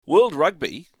World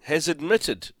Rugby has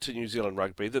admitted to New Zealand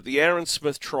Rugby that the Aaron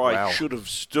Smith try should have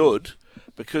stood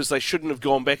because they shouldn't have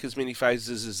gone back as many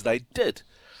phases as they did,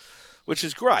 which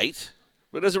is great,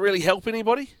 but does it really help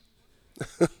anybody?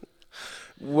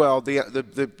 Well,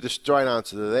 the straight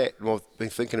answer to that, and I've been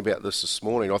thinking about this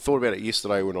morning. I thought about it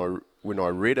yesterday when I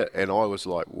read it, and I was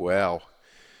like, wow,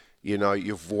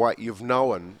 you've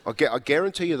known. I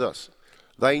guarantee you this: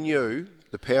 they knew,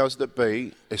 the powers that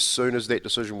be, as soon as that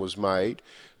decision was made,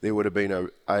 there would have been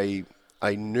a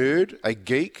nerd, a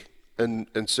geek,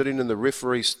 and sitting in the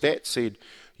referee stat said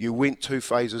you went 2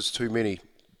 phases too many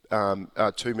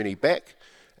back,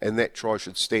 and that try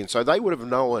should stand. So they would have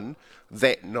known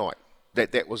that night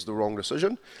that was the wrong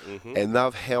decision, and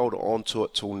they've held on to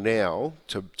it till now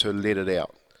to let it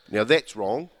out. Now that's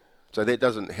wrong, so that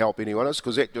doesn't help anyone else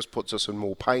because that just puts us in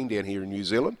more pain down here in New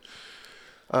Zealand.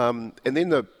 And then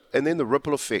the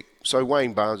ripple effect. So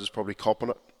Wayne Barnes is probably copping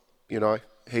it.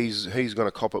 He's going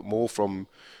to cop it more from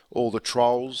all the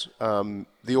trolls.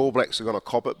 The All Blacks are going to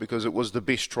cop it because it was the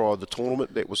best try of the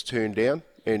tournament that was turned down,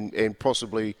 and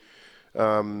possibly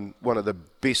one of the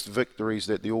best victories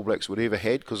that the All Blacks would ever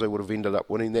had because they would have ended up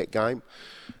winning that game.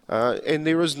 And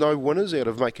there is no winners out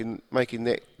of making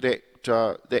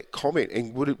that comment.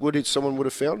 And would someone would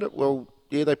have found it? Well,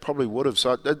 yeah, they probably would have.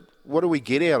 So what do we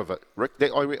get out of it, Rick?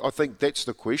 I think that's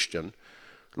the question.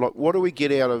 Like, what do we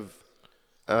get out of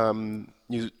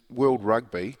World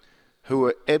Rugby, who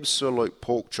are absolute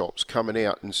pork chops, coming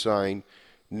out and saying,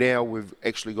 now we've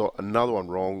actually got another one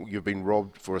wrong. You've been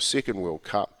robbed for a second World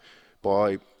Cup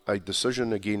by a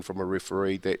decision again from a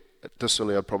referee that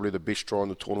disallowed probably the best try in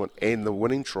the tournament and the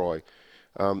winning try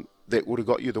that would have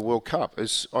got you the World Cup.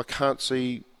 I can't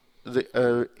see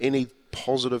any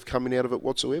positive coming out of it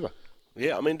whatsoever.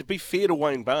 Yeah, I mean, to be fair to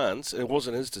Wayne Barnes, it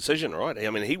wasn't his decision, right? I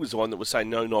mean, he was the one that was saying,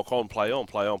 no, knock on, play on,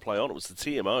 play on, play on. It was the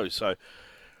TMO. So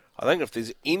I think if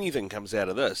there's anything comes out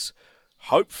of this,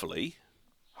 hopefully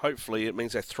it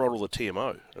means they throttle the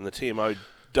TMO, and the TMO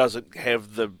doesn't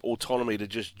have the autonomy to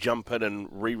just jump in and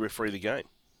re-referee the game.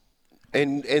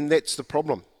 And that's the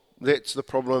problem. That's the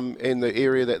problem and the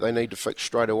area that they need to fix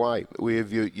straight away. Where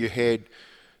you had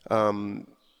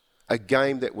a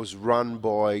game that was run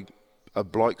by a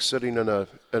bloke sitting in a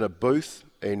booth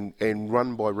and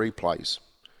run by replays.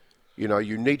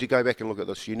 You need to go back and look at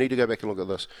this. You need to go back and look at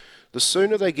this. The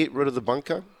sooner they get rid of the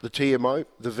bunker, the TMO,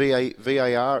 the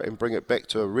VAR, and bring it back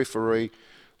to a referee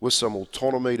with some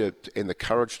autonomy and the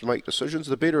courage to make decisions,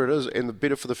 the better it is and the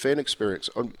better for the fan experience.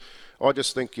 I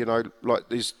just think,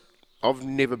 I've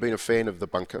never been a fan of the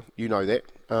bunker. You know that.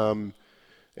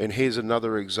 And here's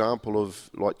another example of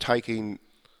taking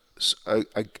a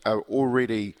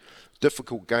already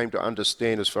difficult game to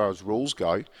understand as far as rules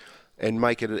go and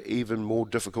make it even more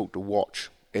difficult to watch.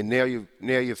 And now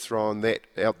you've thrown that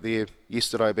out there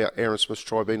yesterday about Aaron Smith's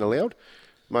try being allowed.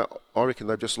 Mate, I reckon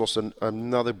they've just lost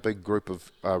another big group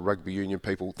of rugby union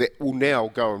people that will now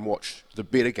go and watch the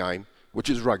better game, which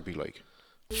is rugby league.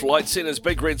 Flight Centre's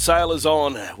Big Red Sale is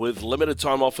on with limited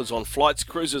time offers on flights,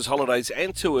 cruises, holidays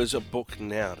and tours. Book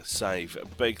now to save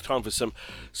big. Time for some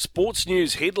sports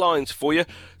news headlines for you.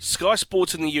 Sky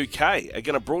Sports in the UK are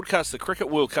going to broadcast the Cricket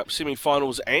World Cup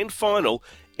semi-finals and final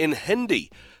in Hindi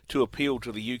to appeal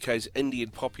to the UK's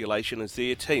Indian population as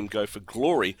their team go for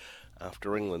glory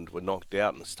after England were knocked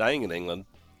out and staying in England.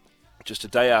 Just a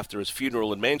day after his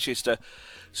funeral in Manchester,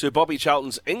 Sir Bobby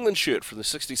Charlton's England shirt from the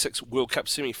 66 World Cup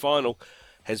semi-final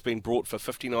has been brought for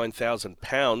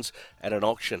 £59,000 at an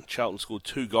auction. Charlton scored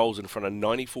 2 goals in front of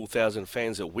 94,000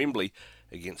 fans at Wembley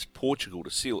against Portugal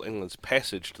to seal England's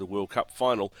passage to the World Cup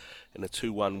final in a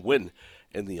 2-1 win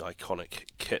in the iconic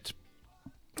kit.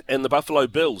 And the Buffalo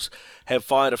Bills have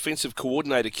fired offensive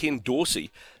coordinator Ken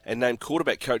Dorsey and named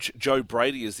quarterback coach Joe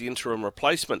Brady as the interim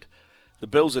replacement. The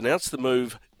Bills announced the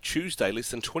move Tuesday,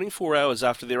 less than 24 hours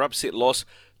after their upset loss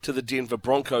to the Denver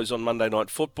Broncos on Monday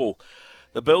Night Football.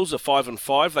 The Bills are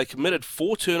 5-5. They committed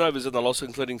 4 turnovers in the loss,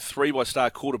 including 3 by star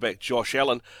quarterback Josh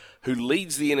Allen, who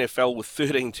leads the NFL with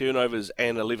 13 turnovers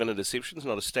and 11 interceptions.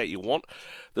 Not a stat you want.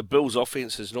 The Bills'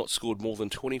 offense has not scored more than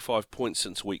 25 points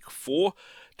since week 4.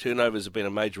 Turnovers have been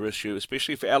a major issue,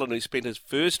 especially for Allen, who spent his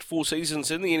first 4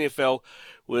 seasons in the NFL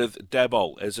with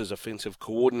Daboll as his offensive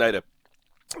coordinator.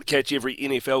 Catch every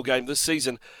NFL game this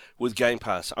season with Game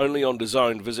Pass. Only on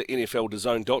DAZN. Visit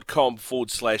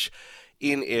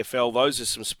nfldazn.com/NFL. Those are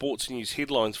some sports news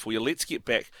headlines for you. Let's get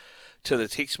back to the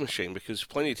text machine because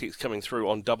plenty of text coming through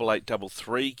on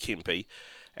 8833 Kempe.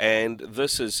 And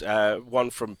this is one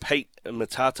from Pete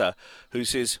Matata, who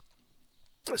says,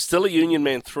 still a Union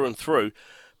man through and through,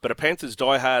 but a Panthers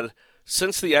diehard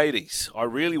since the 80s. I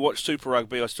really watch Super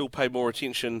Rugby. I still pay more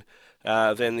attention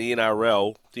than the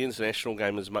NRL, the international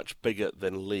game is much bigger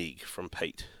than league, from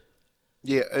Pete.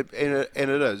 Yeah, and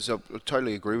it is. I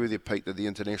totally agree with you, Pete, that the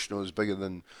international is bigger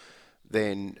than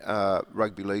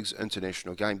rugby league's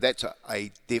international game. That's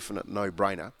a definite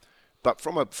no-brainer. But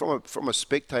from a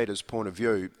spectator's point of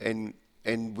view, and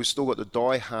we've still got the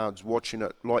diehards watching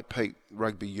it, like Pete,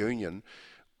 rugby union.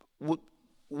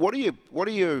 What are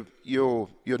your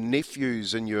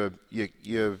nephews and your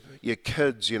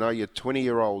kids, your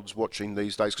 20-year-olds watching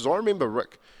these days? Because I remember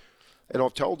Rick, and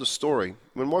I've told the story,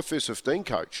 when my first 15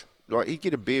 coach, like, he'd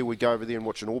get a beer, we'd go over there and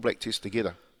watch an All Black test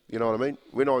together. You know what I mean?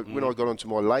 When I got into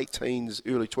my late teens,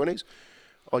 early 20s,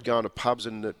 I'd go into pubs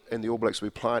and the All Blacks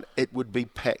would be playing. It would be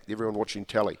packed, everyone watching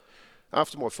telly.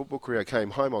 After my football career, I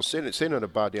came home. I was sitting in a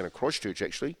bar down in Christchurch,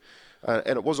 actually, and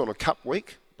it was on a cup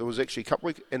week. There was actually cup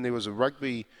week, and there was a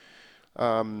rugby,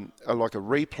 like a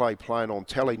replay playing on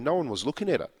telly. No one was looking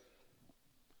at it,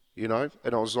 and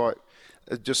I was like,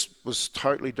 it just was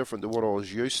totally different to what I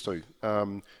was used to.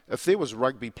 If there was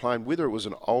rugby playing, whether it was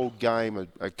an old game,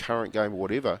 a current game, or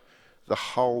whatever, the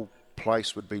whole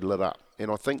place would be lit up. And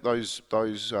I think those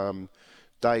days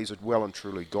had well and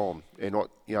truly gone. And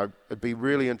it'd be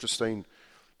really interesting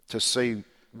to see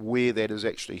where that is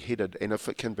actually headed, and if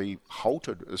it can be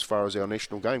halted as far as our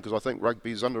national game, because I think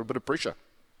rugby is under a bit of pressure.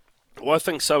 Well, I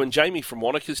think so. And Jamie from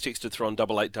Wanaka's texted through on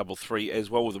 8833 as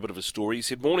well with a bit of a story. He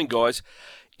said, "Morning, guys.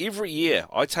 Every year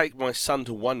I take my son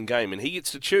to one game and he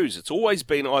gets to choose. It's always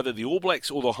been either the All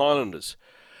Blacks or the Highlanders.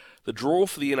 The draw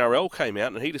for the NRL came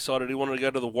out and he decided he wanted to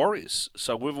go to the Warriors.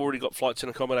 So we've already got flights and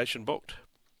accommodation booked."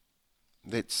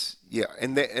 And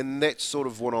that's sort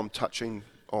of what I'm touching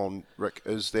on, Rick,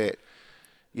 is that,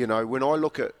 when I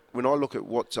look at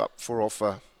what's up for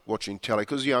offer watching telly,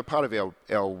 because part of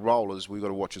our role is we've got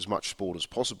to watch as much sport as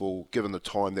possible given the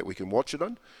time that we can watch it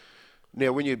in.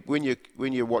 Now, when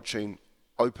you're watching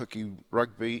Opiki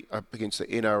rugby up against the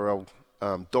NRL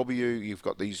you've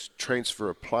got these transfer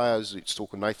of players. It's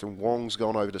talking Nathan Wong's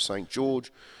gone over to St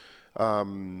George.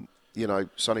 Sonny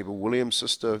Bill Williams'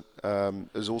 sister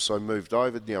has also moved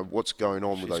over. What's going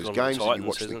on with those games? Titans, you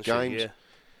watch the isn't games. she? Yeah.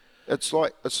 It's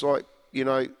like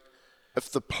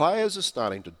if the players are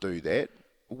starting to do that,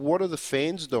 what are the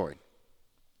fans doing?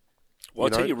 Well,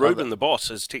 I'll tell you, Ruben, the boss,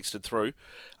 has texted through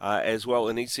as well,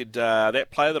 and he said that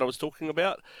player that I was talking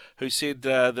about, who said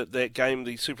that game,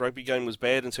 the Super Rugby game, was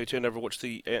bad, and so he turned over to watch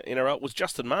the NRL, was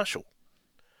Justin Marshall.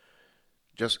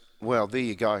 Well, there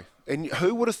you go. And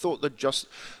who would have thought that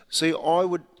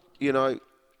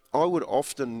I would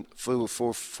often,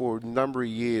 for a number of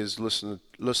years,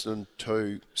 listen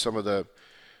to some of the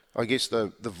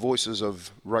voices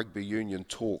of rugby union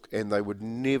talk, and they would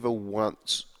never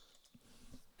once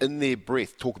in their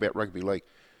breath talk about rugby league.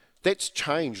 That's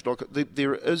changed. Like,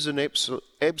 there is an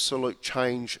absolute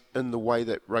change in the way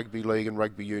that rugby league and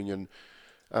rugby union,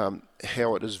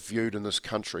 how it is viewed in this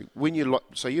country. When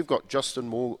so you've got Justin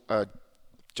Morgan.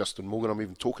 I'm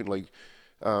even talking league.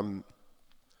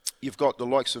 You've got the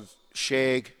likes of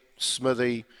Shag,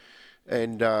 Smithy,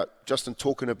 and Justin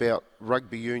talking about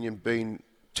rugby union being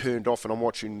turned off, and I'm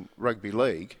watching rugby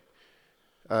league.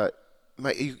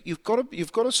 Mate, you've got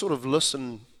to sort of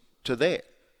listen to that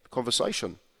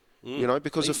conversation,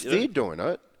 because if they're doing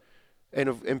it,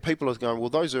 and people are going,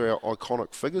 well, those are our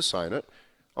iconic figures saying it,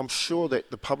 I'm sure that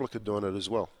the public are doing it as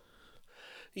well.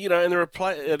 And there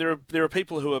are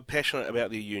people who are passionate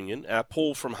about their union.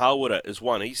 Paul from Harwood is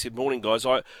one. He said, "Morning, guys.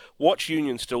 I watch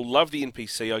union still, love the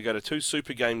NPC. I go to 2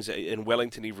 super games in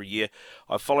Wellington every year.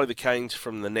 I follow the Canes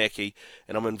from the Naki,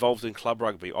 and I'm involved in club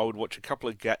rugby. I would watch a couple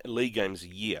of league games a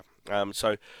year."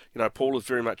 So Paul is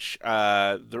very much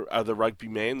the rugby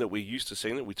man that we're used to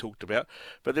seeing, that we talked about.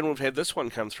 But then we've had this one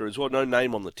come through as well. No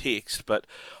name on the text, but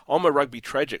I'm a rugby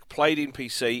tragic. Played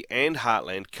NPC and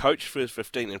Heartland, coached first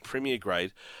 15 in Premier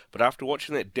Grade. But after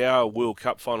watching that Dow World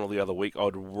Cup final the other week,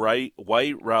 I'd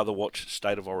way rather watch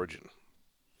State of Origin.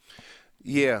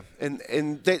 Yeah,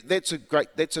 and that's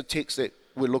a text that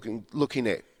we're looking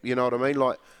at. You know what I mean?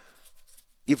 Like,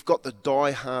 you've got the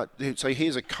diehard. So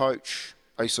here's a coach,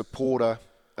 a supporter,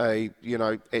 at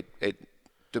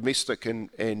domestic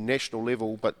and national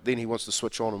level, but then he wants to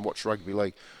switch on and watch rugby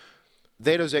league.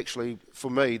 That is actually, for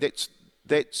me,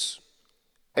 that's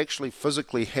actually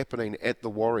physically happening at the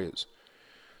Warriors.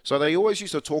 So they always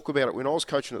used to talk about it when I was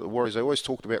coaching at the Warriors. They always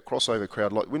talked about crossover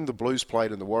crowd, like when the Blues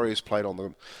played and the Warriors played on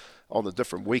the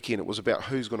different weekend. It was about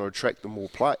who's going to attract the more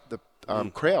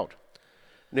crowd.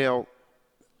 Now,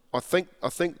 I think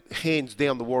hands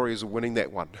down the Warriors are winning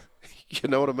that one. You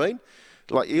know what I mean?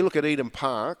 Like, you look at Eden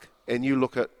Park and you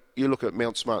look at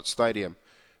Mount Smart Stadium.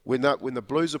 When the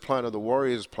Blues are playing or the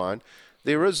Warriors are playing,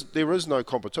 there is no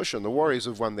competition. The Warriors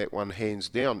have won that one hands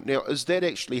down. Now, is that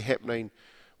actually happening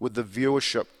with the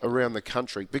viewership around the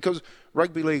country? Because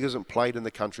rugby league isn't played in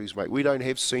the countries, mate. We don't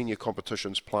have senior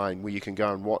competitions playing where you can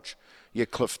go and watch your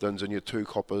Cliftons and your Two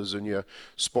Coppers and your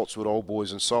Spotswood Old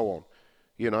Boys and so on.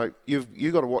 You know,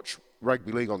 you've got to watch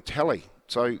rugby league on telly.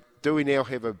 So do we now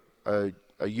have a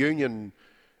union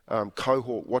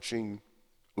cohort watching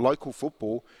local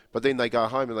football, but then they go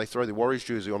home and they throw the Warriors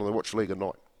jersey on and they watch league at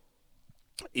night?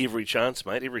 Every chance,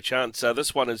 mate, every chance.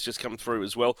 This one has just come through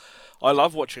as well. I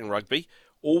love watching rugby.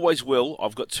 Always will.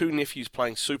 I've got 2 nephews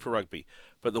playing Super Rugby,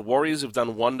 but the Warriors have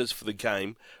done wonders for the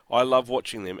game. I love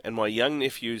watching them, and my young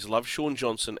nephews love Sean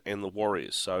Johnson and the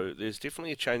Warriors. So there's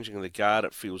definitely a changing of the guard,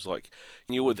 it feels like.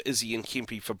 You're with Izzy and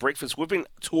Kempy for breakfast. We've been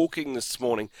talking this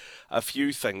morning a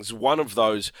few things. One of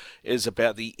those is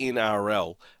about the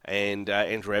NRL, and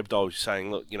Andrew Abdul saying,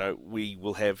 look, you know, we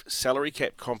will have salary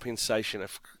cap compensation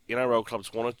if NRL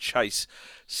clubs want to chase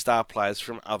star players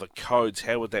from other codes.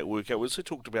 How would that work out? We also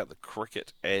talked about the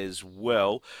cricket as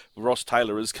well. Ross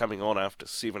Taylor is coming on after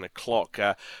 7 o'clock,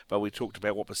 but we talked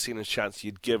about what percentage chance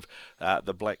you'd give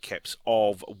the Black Caps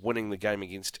of winning the game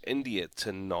against India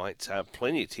tonight.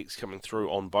 Plenty of texts coming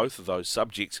through on both of those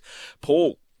subjects.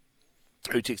 Paul,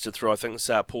 who texted through, I think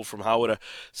it's Paul from Harwood,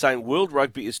 saying World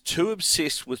Rugby is too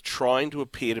obsessed with trying to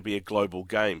appear to be a global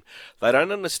game. They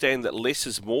don't understand that less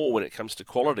is more when it comes to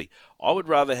quality. I would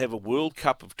rather have a World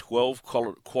Cup of 12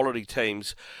 quality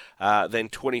teams than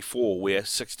 24 where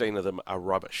 16 of them are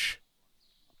rubbish.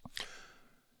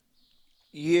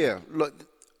 Yeah, look,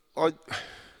 I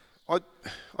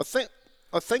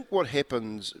think what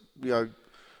happens, you know,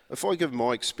 if I give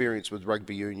my experience with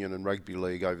rugby union and rugby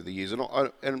league over the years, and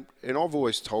I've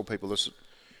always told people this,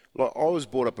 like I was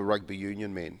brought up a rugby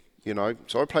union man, you know,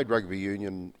 so I played rugby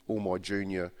union all my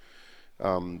junior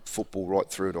football right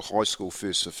through to high school,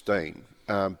 first 15.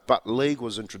 But league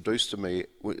was introduced to me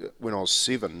when I was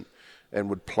 7, and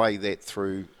would play that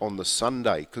through on the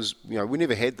Sunday because you know we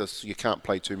never had this. You can't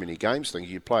play too many games thing.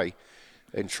 You play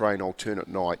and train alternate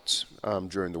nights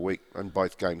during the week and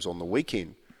both games on the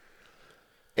weekend.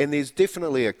 And there's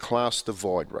definitely a class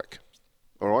divide, Rick.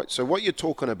 All right. So what you're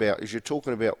talking about is you're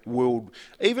talking about world,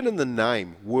 even in the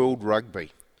name, World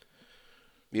Rugby.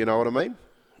 You know what I mean?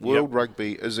 World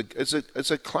Rugby is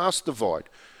a class divide.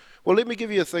 Well, let me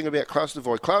give you a thing about class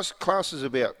divide. Class is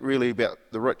really about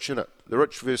the rich, innit? The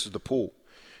rich versus the poor.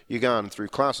 You're going through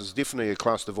classes. Definitely a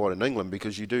class divide in England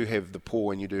because you do have the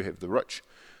poor and you do have the rich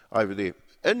over there.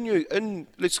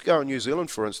 Let's go in New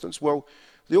Zealand, for instance. Well,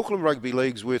 the Auckland Rugby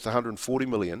League's worth 140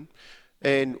 million,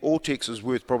 and Ortex is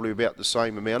worth probably about the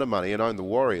same amount of money and own the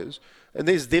Warriors. And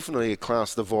there's definitely a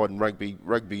class divide in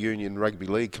rugby union, rugby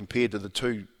league compared to the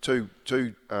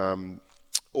two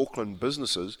Auckland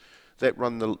businesses that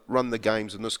run the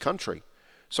games in this country.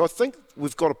 So I think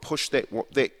we've got to push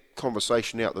that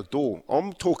conversation out the door.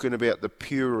 I'm talking about the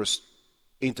purest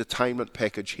entertainment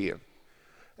package here.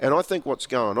 And I think what's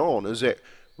going on is that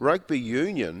rugby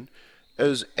union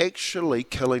is actually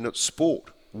killing its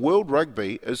sport. World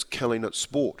Rugby is killing its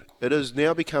sport. It is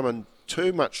now becoming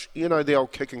too much, you know, the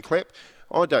old kick and clap.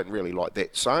 I don't really like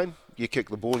that saying. You kick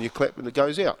the ball and you clap and it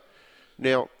goes out.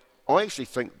 Now, I actually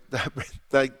think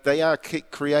they are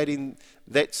creating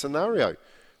that scenario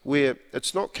where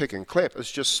it's not kick and clap,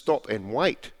 it's just stop and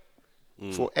wait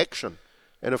for action.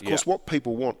 And of course, what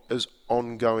people want is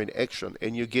ongoing action,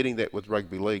 and you're getting that with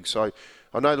rugby league. So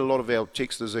I know that a lot of our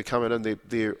texters are coming in,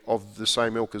 they're of the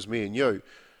same ilk as me and you,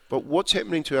 but what's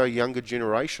happening to our younger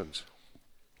generations?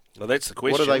 Well, that's the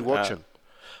question. What are they watching?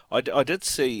 I did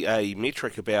see a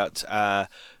metric about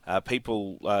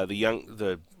people,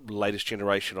 the latest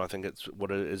generation, I think it's what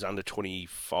it is, under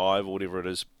 25 or whatever it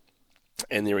is,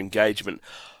 and their engagement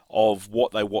of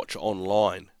what they watch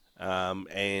online.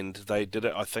 And they did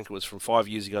it, I think it was from 5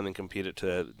 years ago and then compared it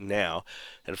to now.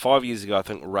 And 5 years ago, I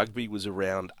think rugby was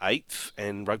around 8th,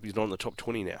 and rugby's not in the top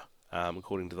 20 now,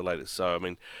 according to the latest. So, I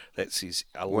mean, that says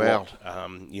a lot.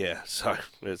 So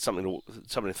it's something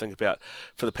to think about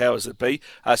for the powers that be.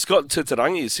 Scott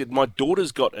Titarangi said, my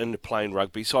daughter's got into playing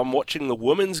rugby, so I'm watching the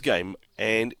women's game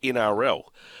and NRL,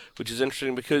 which is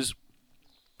interesting because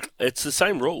it's the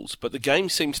same rules, but the game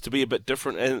seems to be a bit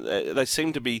different, and they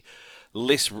seem to be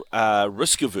less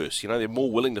risk averse. You know, they're more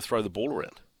willing to throw the ball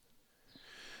around.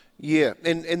 Yeah,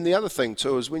 and the other thing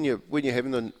too is when you're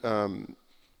having the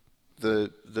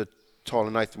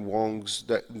Tyler Nathan Wongs,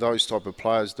 those type of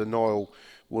players, the Niall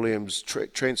Williams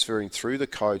transferring through the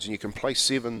codes, and you can play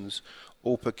sevens,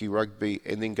 all picky rugby,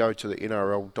 and then go to the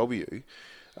NRLW.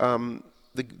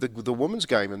 The women's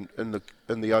game in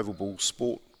the oval ball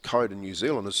sport code in New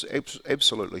Zealand is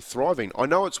absolutely thriving. I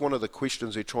know it's one of the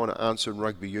questions they're trying to answer in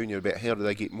rugby union about how do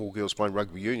they get more girls playing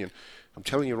rugby union. I'm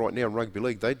telling you right now, in rugby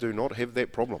league, they do not have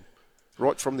that problem.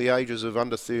 Right from the ages of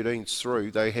under 13s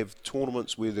through, they have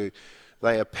tournaments where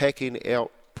they are packing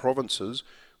out provinces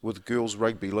with girls'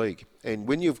 rugby league. And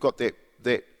when you've got that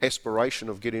aspiration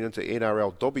of getting into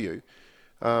NRLW,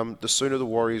 the sooner the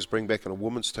Warriors bring back in a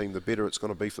women's team, the better it's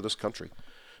going to be for this country.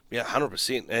 Yeah,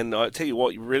 100%. And I tell you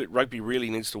what, rugby really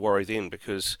needs to worry then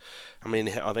because, I mean,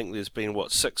 I think there's been,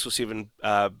 6 or 7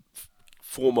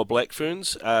 former Black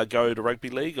Ferns go to rugby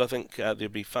league. I think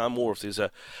there'd be far more if there's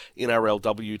a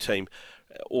NRLW team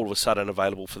all of a sudden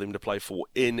available for them to play for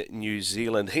in New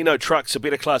Zealand. Hino Trucks, a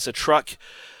better class of truck.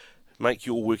 Make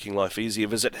your working life easier.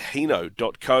 Visit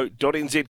hino.co.nz.